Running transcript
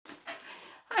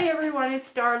Hi everyone,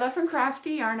 it's Darla from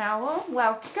Crafty Yarn Owl.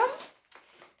 Welcome.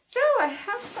 So I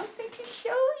have something to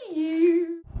show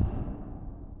you.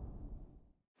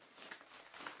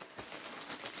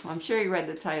 Well, I'm sure you read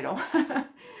the title.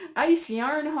 Ice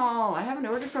Yarn Haul. I haven't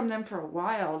ordered from them for a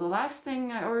while. The last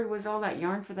thing I ordered was all that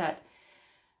yarn for that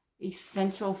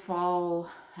Essential Fall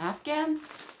Afghan,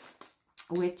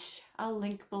 which I'll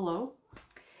link below.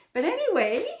 But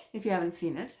anyway, if you haven't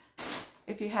seen it,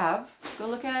 if you have, go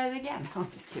look at it again. I'm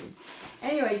just kidding.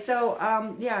 Anyway, so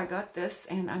yeah, I got this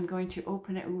and I'm going to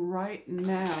open it right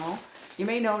now. You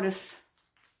may notice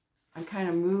I'm kind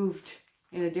of moved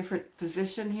in a different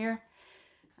position here.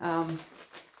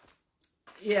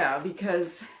 Yeah,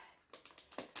 because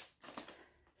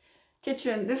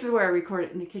kitchen, this is where I record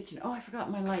it, in the kitchen. Oh, I forgot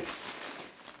my lights.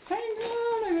 Hang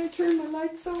on, I'm going to turn my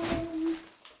lights on.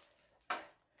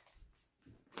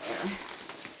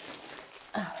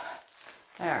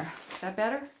 There. Is that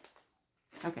better?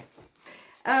 Okay.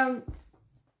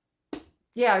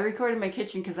 Yeah, I recorded my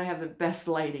kitchen because I have the best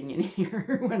lighting in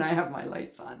here when I have my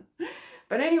lights on.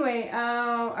 But anyway,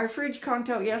 our fridge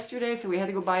conked out yesterday, so we had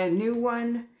to go buy a new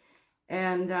one.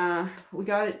 And we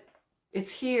got it. It's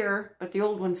here, but the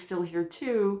old one's still here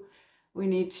too. We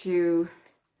need to,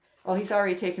 well, he's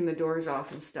already taken the doors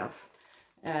off and stuff.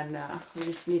 And we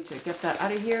just need to get that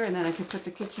out of here, and then I can put the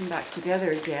kitchen back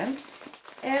together again.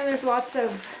 And there's lots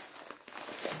of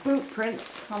boot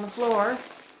prints on the floor,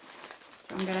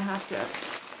 so I'm gonna have to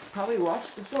probably wash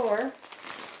the floor.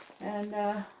 And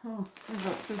oh,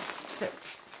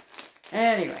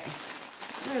 anyway,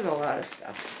 there's a lot of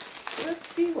stuff. So let's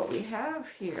see what we have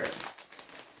here.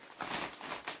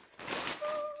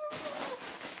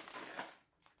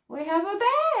 We have a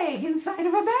bag inside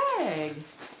of a bag.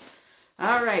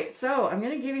 All right, so I'm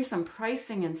gonna give you some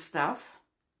pricing and stuff.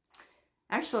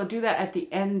 Actually, I'll do that at the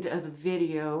end of the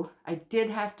video. I did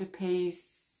have to pay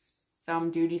some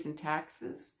duties and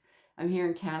taxes. I'm here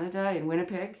in Canada, in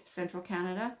Winnipeg, central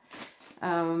Canada.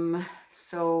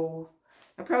 So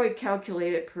I probably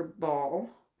calculate it per ball,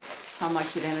 how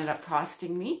much it ended up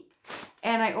costing me.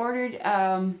 And I ordered,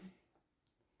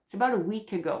 it's about a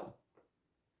week ago.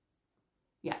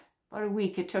 Yeah, about a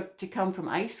week it took to come from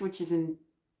ICE, which is in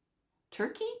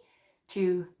Turkey,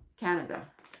 to Canada.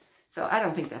 So I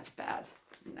don't think that's bad.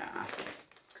 Nah,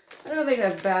 I don't think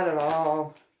that's bad at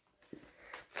all.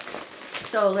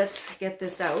 So let's get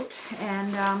this out.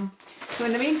 And so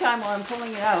in the meantime, while I'm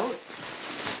pulling it out,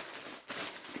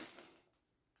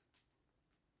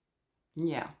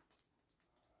 yeah,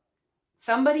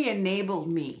 somebody enabled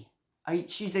me.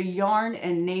 She's a yarn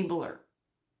enabler.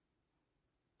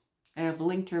 And I've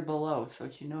linked her below so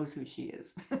she knows who she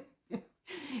is.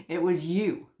 It was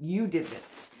you. You did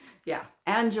this. Yeah,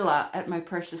 Angela at My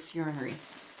Precious Yarnery.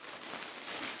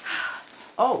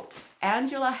 Oh,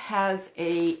 Angela has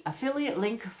a affiliate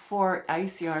link for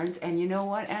Ice Yarns, and you know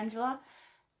what, Angela?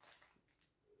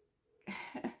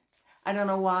 I don't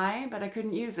know why, but I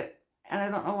couldn't use it, and I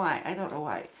don't know why. I don't know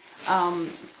why.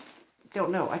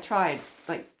 Don't know. I tried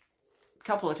like a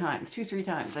couple of times, 2-3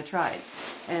 times. I tried,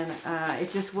 and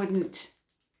it just wouldn't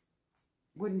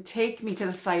take me to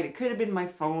the site. It could have been my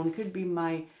phone, could be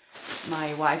my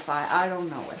Wi-Fi. I don't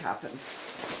know what happened.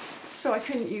 So I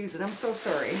couldn't use it. I'm so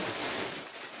sorry.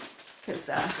 Because,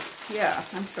 yeah,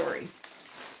 I'm sorry.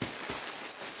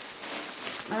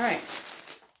 All right.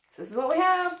 So this is what we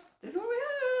have. This is what we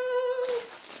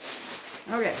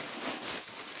have. Okay.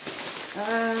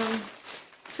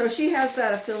 So she has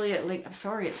that affiliate link. I'm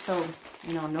sorry it's so,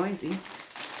 you know, noisy.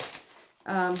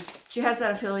 She has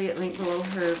that affiliate link below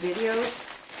her videos.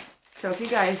 So if you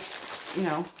guys, you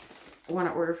know, want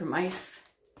to order from ICE,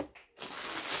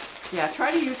 yeah,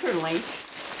 try to use her link.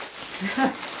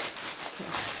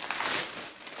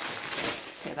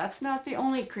 Okay, that's not the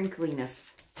only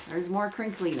crinkliness. There's more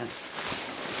crinkliness.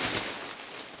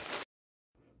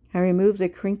 I removed the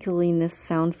crinkliness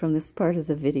sound from this part of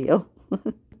the video.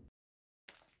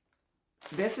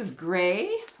 This is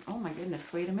gray. Oh my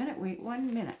goodness, wait a minute, wait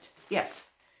 1 minute. Yes,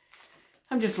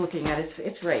 I'm just looking at it.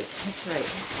 It's right, it's right.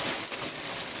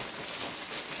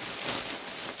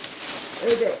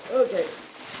 Okay, okay.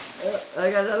 I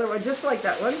got another one just like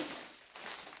that one.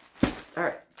 All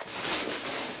right.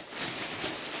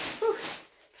 Whew.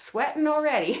 Sweating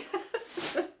already.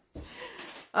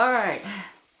 All right.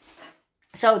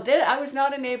 So I was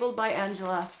not enabled by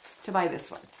Angela to buy this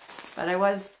one, but I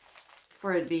was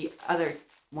for the other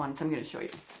ones I'm going to show you.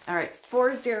 All right,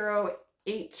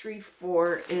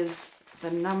 40834 is the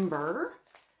number.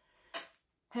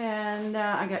 And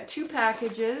I got 2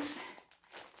 packages.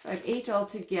 So I have 8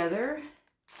 altogether.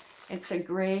 It's a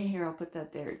gray. Here, I'll put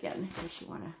that there again in case you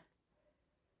want to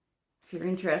if you're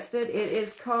interested. It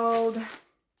is called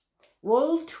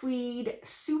Wool Tweed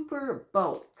Super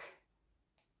Bulk.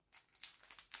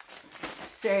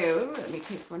 So let me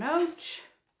take one out.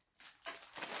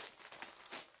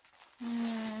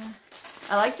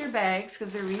 I like their bags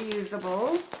because they're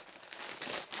reusable.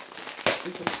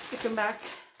 We can stick them back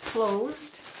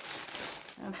closed.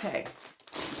 Okay,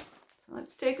 so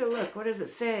let's take a look. What does it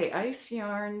say? Ice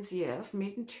yarns, yes.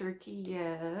 Made in Turkey,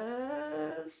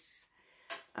 yes.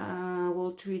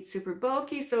 Wool Tweed Super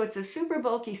Bulky. So it's a Super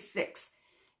Bulky 6.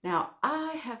 Now,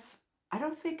 I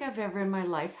don't think I've ever in my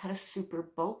life had a Super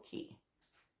Bulky.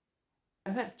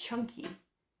 I've had a chunky.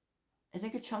 I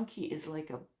think a chunky is like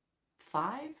a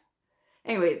 5.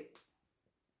 Anyway,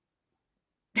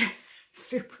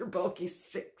 Super Bulky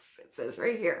 6, it says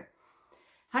right here.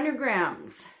 100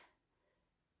 grams,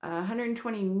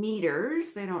 120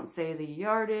 meters. They don't say the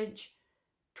yardage.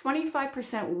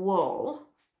 25% wool,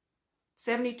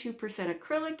 72%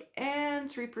 acrylic,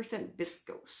 and 3%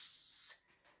 viscose.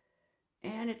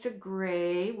 And it's a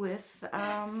gray with,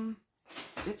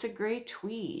 it's a gray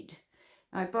tweed.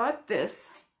 I bought this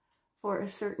for a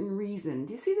certain reason.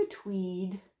 Do you see the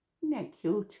tweed? Isn't that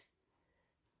cute?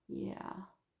 Yeah.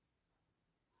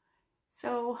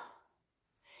 So,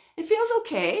 it feels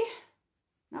okay.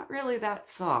 Not really that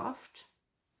soft.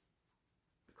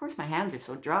 Of course, my hands are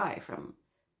so dry from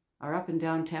our up and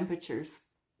down temperatures.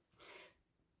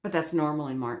 But that's normal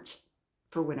in March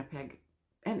for Winnipeg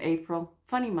and April.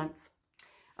 Funny months.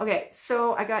 Okay,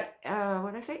 so I got,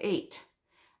 what did I say? 8.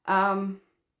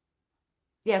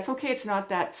 Yeah, it's okay it's not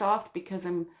that soft because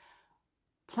I'm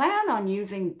plan on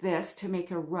using this to make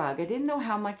a rug. I didn't know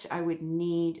how much I would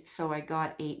need, so I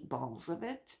got 8 balls of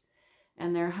it.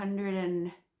 And they're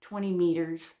 120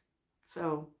 meters,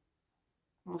 so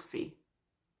we'll see.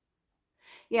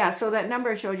 Yeah, so that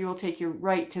number I showed you will take you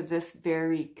right to this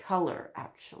very color,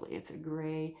 actually. It's a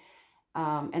gray.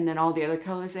 And then all the other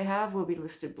colors they have will be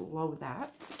listed below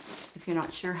that, if you're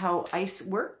not sure how ice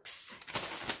works.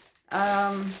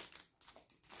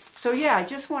 So yeah, I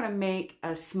just want to make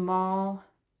a small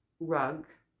rug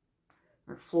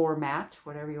or floor mat,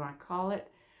 whatever you want to call it,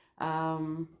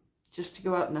 just to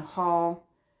go out in the hall.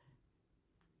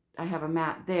 I have a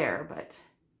mat there, but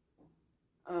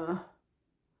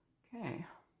okay.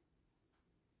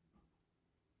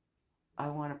 I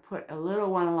want to put a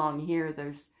little one along here.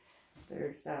 There's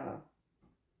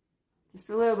just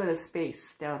a little bit of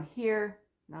space down here,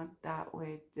 not that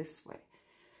way, this way.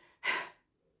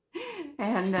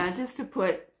 And just to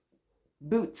put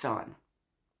boots on.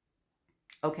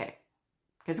 Okay,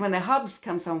 because when the hubs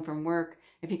comes home from work,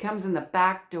 if he comes in the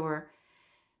back door,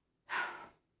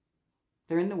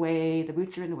 they're in the way, the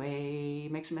boots are in the way,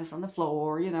 makes a mess on the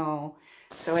floor, you know.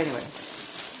 So anyway,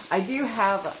 I do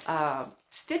have a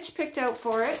stitch picked out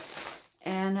for it,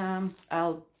 and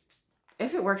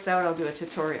if it works out, I'll do a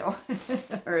tutorial.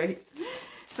 All right.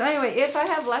 So anyway, if I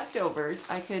have leftovers,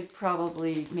 I could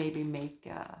probably maybe make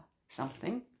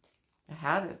something. A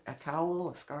hat, a cowl,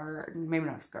 a scarf, maybe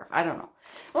not a scarf. I don't know.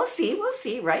 We'll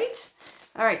see, right?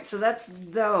 All right, so that's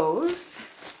those.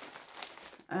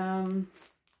 Does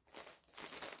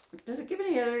it give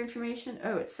any other information?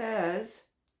 Oh, it says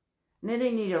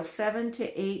knitting needle 7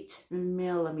 to 8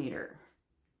 millimeter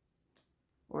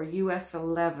or US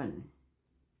 11.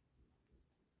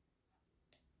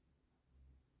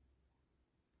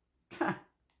 It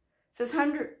says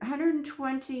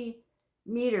 120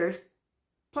 meters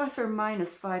plus or minus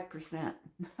 5%.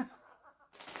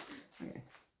 Okay.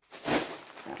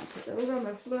 I'll put those on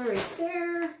the floor right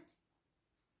there.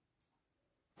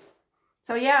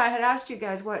 So yeah, I had asked you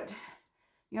guys what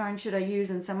yarn should I use,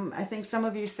 and I think some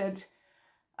of you said,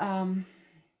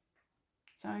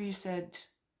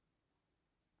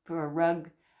 for a rug.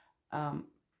 I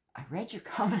read your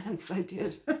comments. I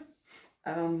did.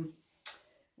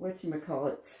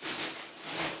 Whatchamacallits?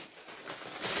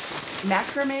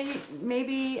 Macrame,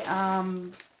 maybe.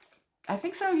 I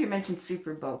think some of you mentioned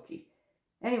super bulky.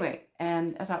 Anyway,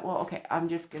 and I thought, well, okay, I'm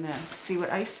just gonna see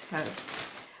what ice has.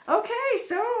 Okay,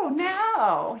 so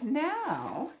now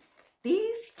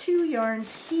these 2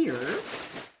 yarns here,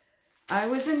 I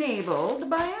was enabled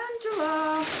by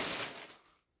Angela.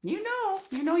 You know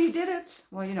you did it.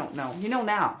 Well, you don't know. You know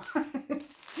now.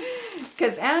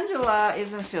 Because Angela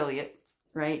is an affiliate,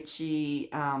 right? She,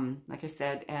 like I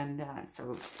said, and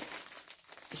so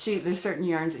there's certain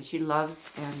yarns that she loves,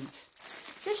 and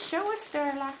just show us,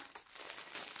 Darla.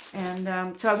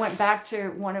 And so I went back to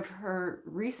one of her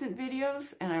recent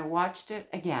videos, and I watched it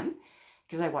again,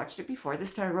 because I watched it before.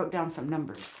 This time I wrote down some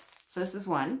numbers. So this is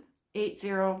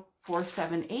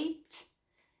 80478.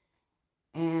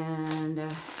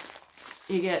 And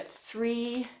you get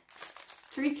 3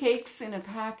 3 cakes in a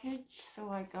package, so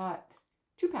I got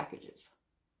 2 packages.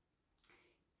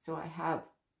 So I have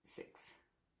 6.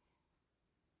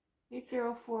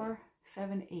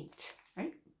 80478,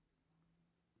 right?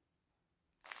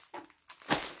 Yeah.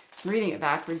 I'm reading it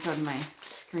backwards on my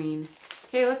screen.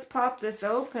 Okay, let's pop this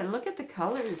open. Look at the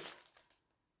colors.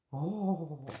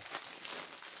 Oh.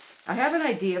 I have an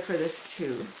idea for this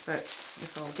too, but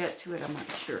if I'll get to it, I'm not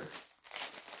sure.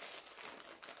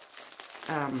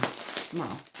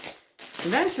 Well,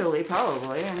 eventually,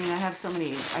 probably. I mean, I have so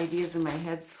many ideas in my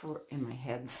heads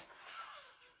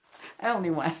I only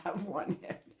want to have one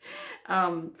head.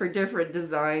 For different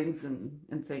designs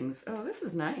and things. Oh, this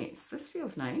is nice. This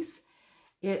feels nice.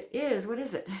 It is, what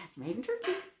is it? It's made in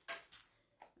Turkey.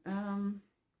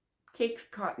 Cakes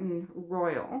Cotton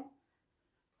Royal.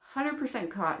 100%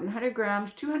 cotton, 100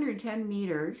 grams, 210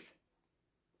 meters,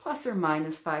 plus or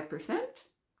minus 5%.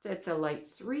 That's a light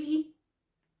 3.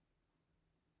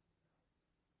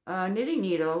 Knitting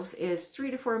needles is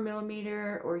 3 to 4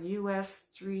 millimeter or US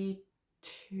 3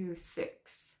 to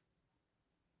 6.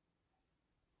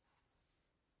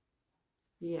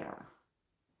 Yeah.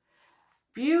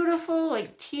 Beautiful,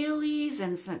 like tealies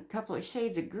and a couple of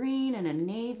shades of green and a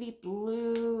navy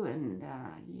blue and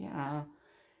yeah.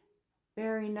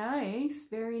 Very nice,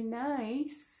 very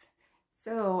nice.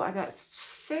 So I got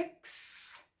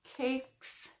 6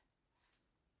 cakes.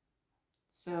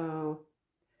 So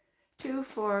 2,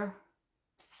 4,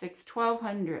 6,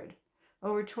 1,200.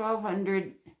 Over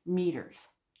 1,200 meters.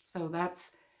 So that's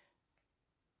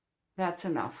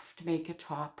enough to make a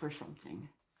top or something.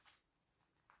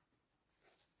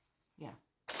 Yeah.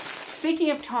 Speaking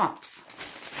of tops.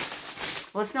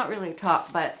 Well, it's not really a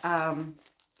top, but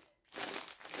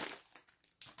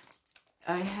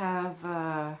I have,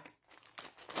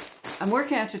 I'm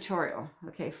working on a tutorial,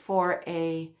 okay, for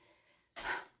a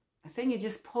thing you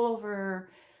just pull over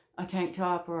a tank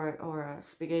top or a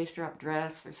spaghetti strap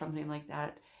dress or something like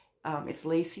that. It's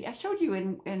lacy. I showed you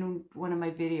in one of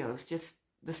my videos, just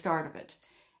the start of it.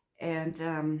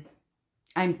 And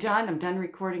I'm done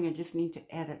recording. I just need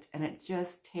to edit, and it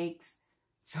just takes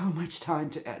so much time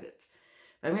to edit.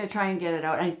 But I'm going to try and get it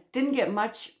out. I didn't get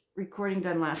much recording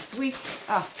done last week.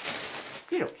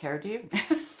 You don't care, do you?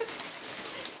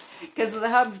 Because the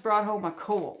hubs brought home a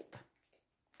cold.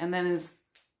 And then his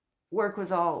work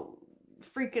was all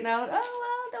freaking out. Oh,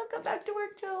 well, don't come back to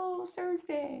work till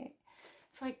Thursday.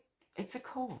 It's like, it's a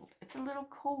cold. It's a little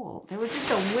cold. It was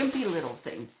just a wimpy little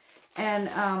thing. And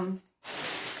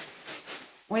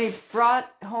when he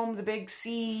brought home the big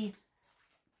C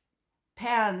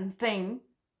pan thing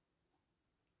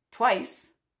twice,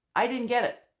 I didn't get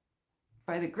it.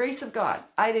 By the grace of God,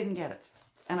 I didn't get it.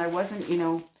 And I wasn't, you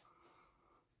know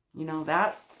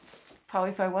that,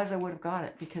 probably if I was, I would have got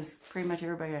it, because pretty much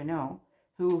everybody I know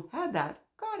who had that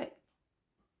got it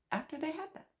after they had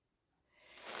that.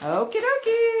 Okie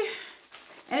dokie.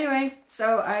 Anyway,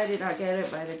 so I did not get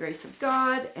it by the grace of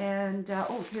God. And,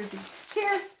 oh,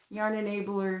 here, Yarn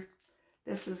Enabler.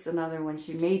 This is another one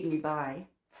she made me buy.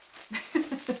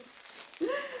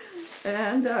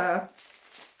 And,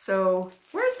 so,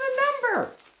 where's the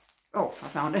number? Oh, I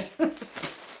found it.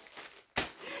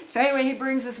 So anyway, he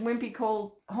brings this wimpy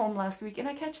cold home last week, and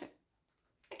I catch it.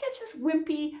 I catch this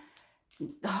wimpy,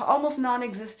 almost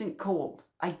non-existent cold.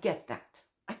 I get that.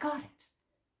 I got it.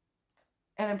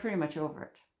 And I'm pretty much over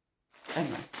it.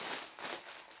 Anyway.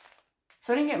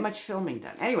 So I didn't get much filming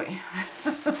done. Anyway.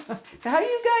 So how do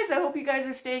you guys? I hope you guys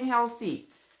are staying healthy.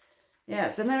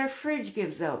 Yes, and then our fridge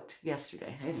gives out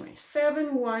yesterday. Anyway,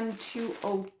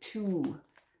 71202.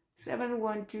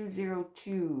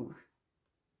 71202.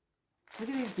 Look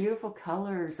at these beautiful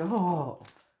colors. Oh,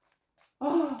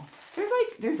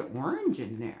 there's orange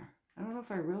in there. I don't know if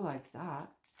I realized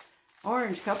that.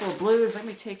 Orange, couple of blues. Let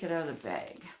me take it out of the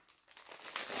bag.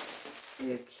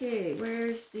 Okay,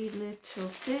 where's the little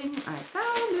thing? I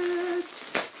found it.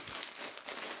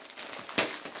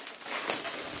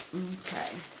 Okay.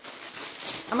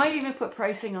 I might even put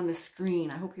pricing on the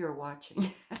screen. I hope you're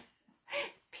watching.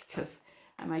 Because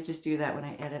I might just do that when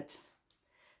I edit.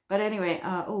 But anyway,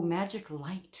 oh, Magic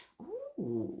Light.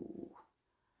 Ooh.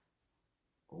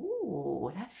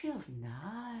 Ooh, that feels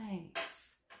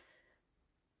nice.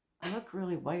 I look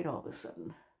really white all of a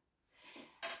sudden.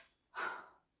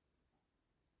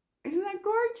 Isn't that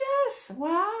gorgeous?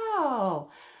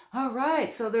 Wow. All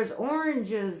right, so there's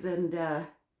oranges and,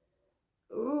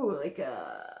 ooh, like,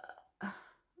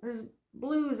 there's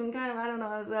blues and kind of, I don't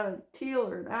know, is that a teal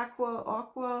or an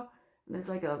aqua? And there's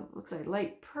like looks like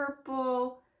light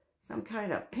purple. Some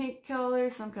kind of pink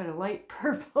color, some kind of light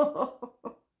purple.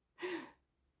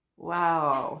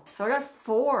 Wow. So I got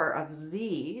 4 of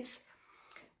these.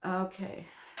 Okay,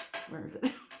 where is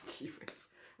it?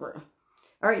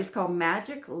 All right, it's called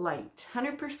Magic Light.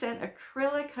 100%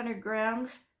 acrylic, 100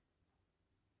 grams.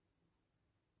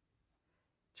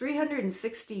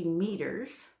 360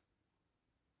 meters.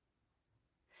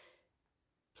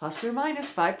 Plus or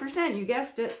minus 5%, you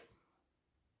guessed it.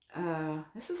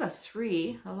 This is a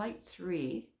light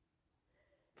 3.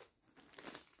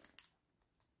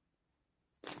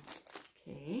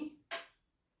 Okay.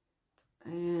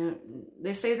 And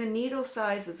they say the needle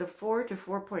size is a 4 to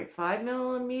 4.5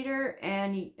 millimeter,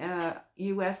 and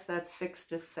US that's 6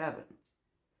 to 7.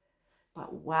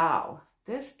 But wow,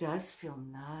 this does feel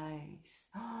nice.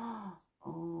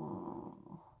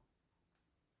 Oh,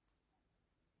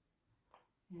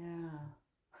 yeah.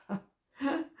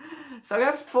 So I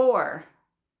got 4.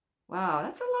 Wow,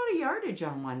 that's a lot of yardage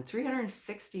on one.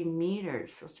 360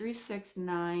 meters. So 3, 6,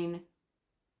 9,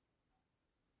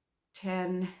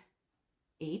 10,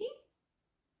 80?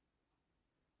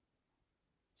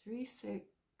 3, 6,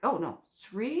 oh no,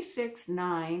 3, 6,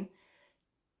 9,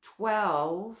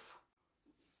 12.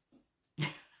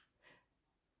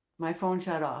 My phone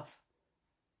shut off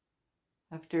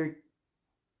after,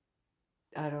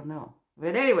 I don't know.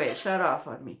 But anyway, it shut off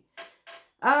on me.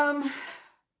 I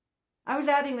was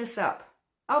adding this up.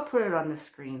 I'll put it on the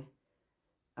screen.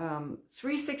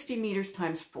 360 meters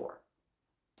times 4.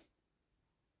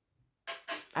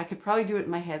 I could probably do it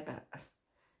in my head, but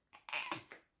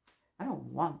I don't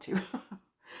want to.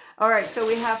 All right, so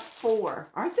we have 4.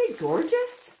 Aren't they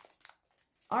gorgeous?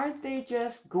 Aren't they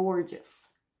just gorgeous?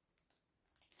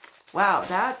 Wow,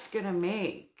 that's going to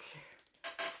make,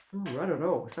 I don't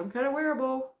know, some kind of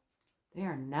wearable. They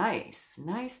are nice,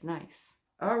 nice, nice.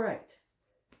 All right.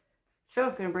 So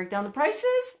I'm going to break down the prices,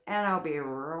 and I'll be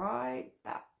right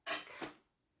back.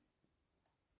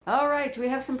 All right, we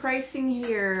have some pricing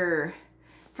here.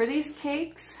 For these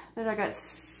cakes that I got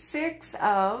 6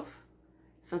 of,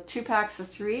 so 2 packs of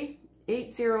 3,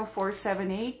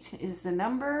 80478 is the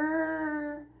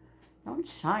number. Don't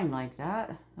shine like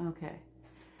that. Okay.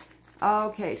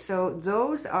 Okay, so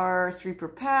those are 3 per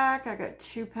pack. I got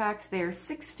 2 packs there.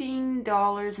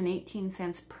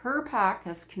 $16.18 per pack.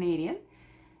 That's Canadian.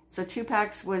 So 2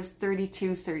 packs was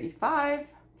 $32.35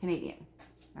 Canadian.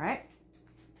 All right.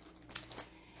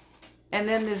 And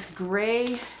then this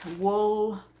gray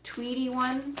wool tweedy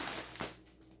one,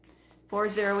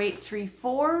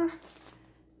 40834.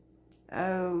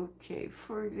 Okay,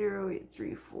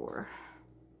 40834.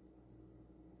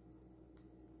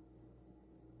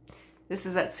 This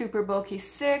is that super bulky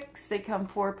 6. They come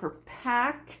 4 per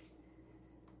pack.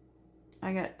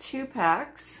 I got 2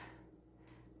 packs.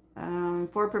 4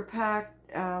 per pack.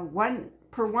 1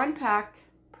 per 1 pack.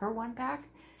 Per 1 pack?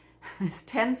 It's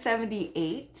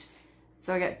 $10.78.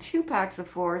 So I got 2 packs of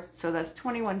 4. So that's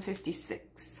 $21.56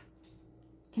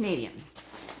 Canadian.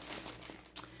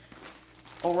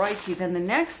 Alrighty, then the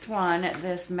next one,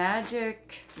 this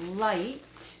Magic Light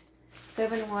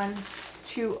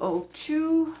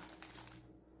 71202.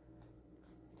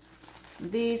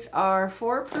 These are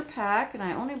 4 per pack, and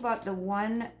I only bought the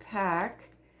 1 pack,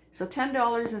 so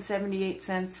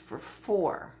 $10.78 for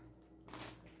 4.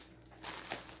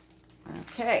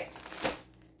 Okay,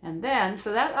 and then,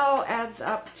 so that all adds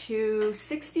up to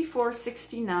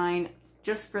 $64.69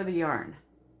 just for the yarn.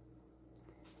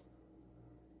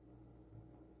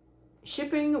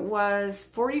 Shipping was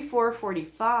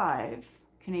 $44.45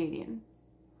 Canadian.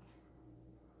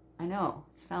 I know,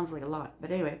 sounds like a lot, but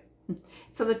anyway.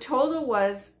 So the total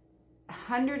was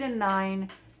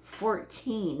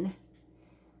 $109.14,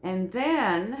 and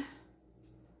then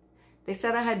they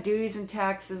said I had duties and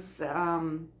taxes.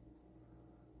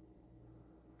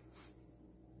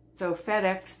 So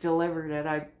FedEx delivered it.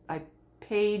 I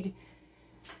paid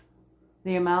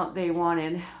the amount they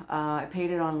wanted. I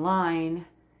paid it online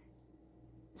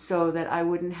so that I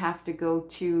wouldn't have to go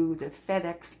to the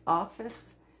FedEx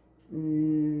office,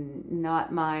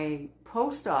 not my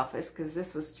post office, because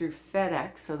this was through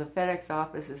FedEx. So the FedEx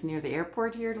office is near the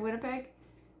airport here in Winnipeg,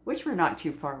 which we're not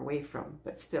too far away from,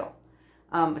 but still.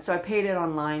 So I paid it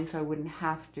online so I wouldn't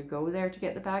have to go there to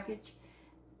get the package.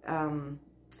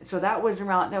 So that was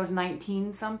around, that was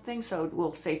 19 something, so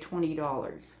we'll say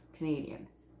 $20 Canadian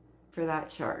for that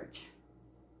charge.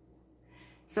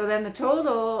 So then the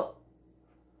total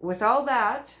with all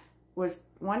that was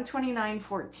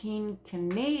 $129.14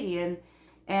 Canadian,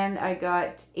 and I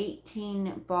got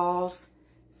 18 balls,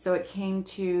 so it came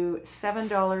to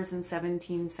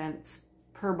 $7.17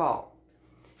 per ball.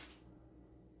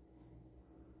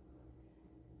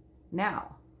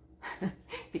 Now,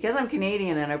 because I'm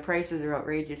Canadian and our prices are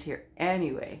outrageous here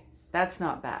anyway, that's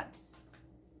not bad.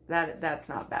 That's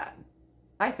not bad.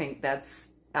 I think that's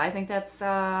I think that's,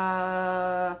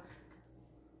 well,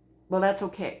 that's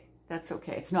okay. That's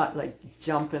okay. It's not like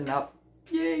jumping up.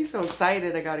 Yay, so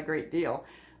excited. I got a great deal.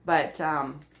 But,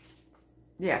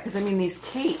 yeah, because I mean, these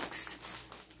cakes,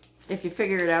 if you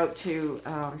figure it out to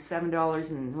 $7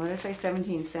 and, what did I say,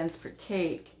 17 cents per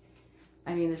cake,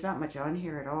 I mean, there's not much on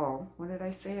here at all. What did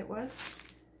I say it was?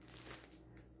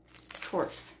 Of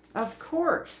course. Of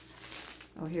course.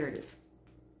 Oh, here it is.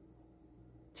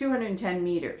 210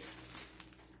 meters.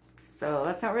 So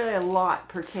that's not really a lot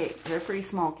per cake. They're pretty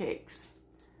small cakes.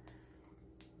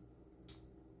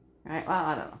 Right? Well,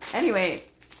 I don't know. Anyway,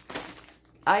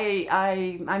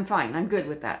 I'm fine. I'm good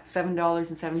with that.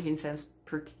 $7.17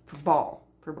 per ball.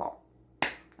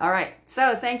 All right.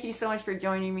 So thank you so much for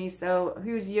joining me. So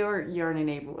who's your yarn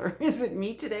enabler? Is it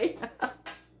me today?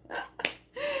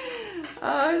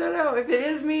 I don't know. If it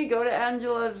is me, go to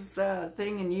Angela's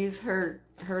thing and use her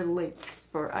link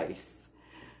for ice.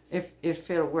 If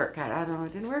it'll work. I don't know.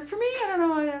 It didn't work for me. I don't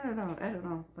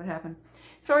know what happened.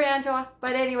 Sorry, Angela.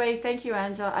 But anyway, thank you,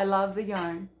 Angela. I love the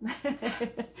yarn.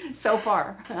 So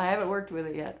far. I haven't worked with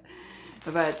it yet.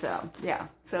 But, yeah.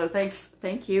 So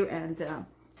thank you. And I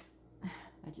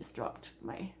just dropped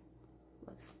my...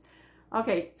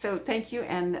 Okay, so thank you.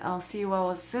 And I'll see you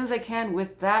all as soon as I can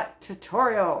with that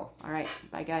tutorial. All right.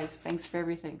 Bye, guys. Thanks for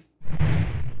everything.